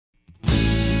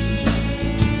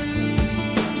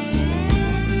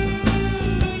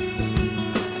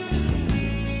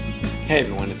Hey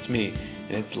everyone, it's me,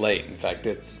 and it's late. In fact,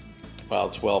 it's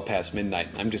well past midnight.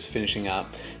 I'm just finishing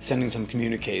up sending some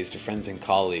communiques to friends and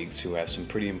colleagues who have some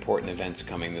pretty important events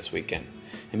coming this weekend.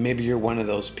 And maybe you're one of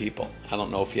those people. I don't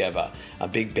know if you have a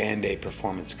big band day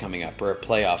performance coming up, or a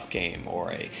playoff game,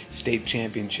 or a state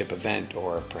championship event,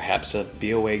 or perhaps a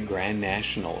BOA Grand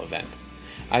National event.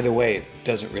 Either way, it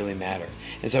doesn't really matter.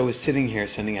 As I was sitting here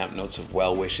sending out notes of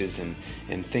well wishes and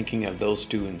thinking of those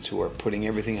students who are putting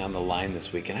everything on the line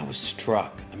this week, and I was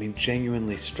struck,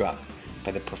 genuinely struck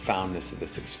by the profoundness of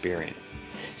this experience.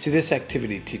 See, this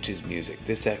activity teaches music.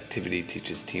 This activity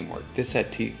teaches teamwork. This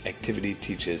activity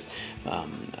teaches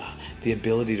the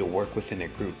ability to work within a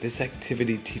group. This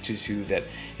activity teaches you that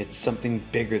it's something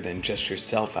bigger than just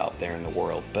yourself out there in the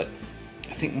world. But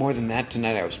I think more than that,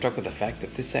 tonight I was struck with the fact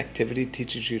that this activity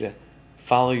teaches you to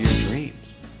follow your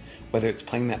dreams. Whether it's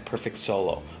playing that perfect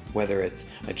solo, whether it's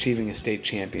achieving a state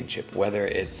championship, whether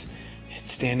it's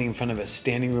standing in front of a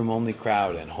standing room only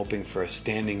crowd and hoping for a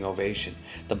standing ovation.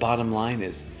 The bottom line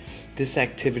is, this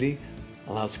activity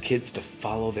allows kids to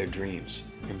follow their dreams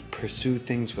and pursue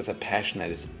things with a passion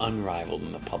that is unrivaled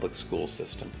in the public school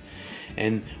system.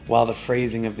 And while the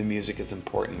phrasing of the music is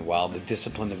important, while the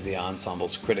discipline of the ensemble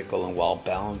is critical, and while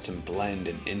balance and blend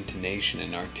and intonation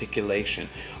and articulation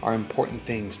are important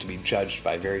things to be judged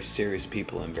by very serious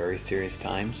people in very serious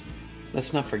times,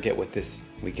 let's not forget what this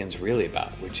weekend's really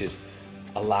about, which is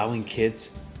allowing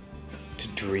kids to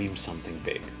dream something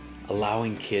big,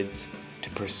 allowing kids to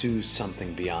pursue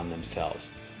something beyond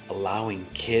themselves, allowing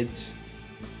kids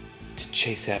to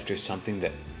chase after something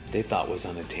that they thought was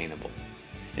unattainable.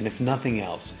 And if nothing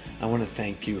else, I want to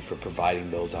thank you for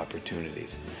providing those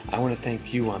opportunities. I want to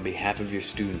thank you on behalf of your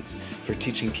students for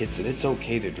teaching kids that it's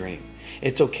okay to dream.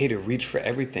 It's okay to reach for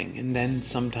everything and then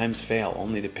sometimes fail,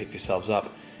 only to pick yourselves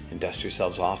up and dust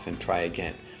yourselves off and try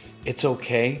again. It's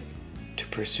okay to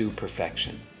pursue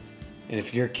perfection. And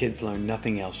if your kids learn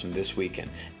nothing else from this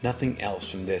weekend, nothing else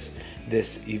from this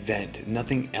event,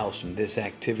 nothing else from this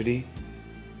activity,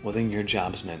 well then your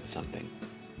job's meant something.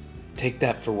 Take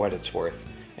that for what it's worth,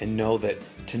 and know that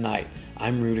tonight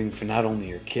I'm rooting for not only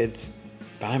your kids,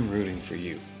 but I'm rooting for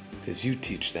you, because you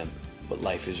teach them what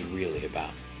life is really about.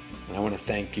 And I want to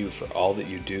thank you for all that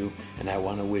you do, and I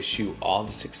want to wish you all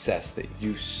the success that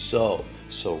you so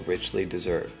richly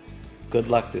deserve. Good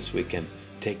luck this weekend.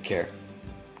 Take care.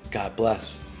 God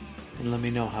bless. And let me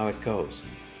know how it goes.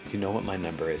 You know what my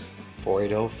number is,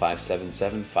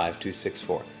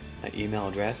 480-577-5264. My email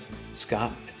address,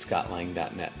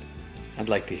 scott@scottlang.net. I'd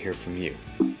like to hear from you.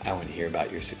 I want to hear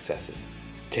about your successes.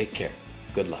 Take care.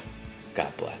 Good luck.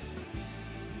 God bless.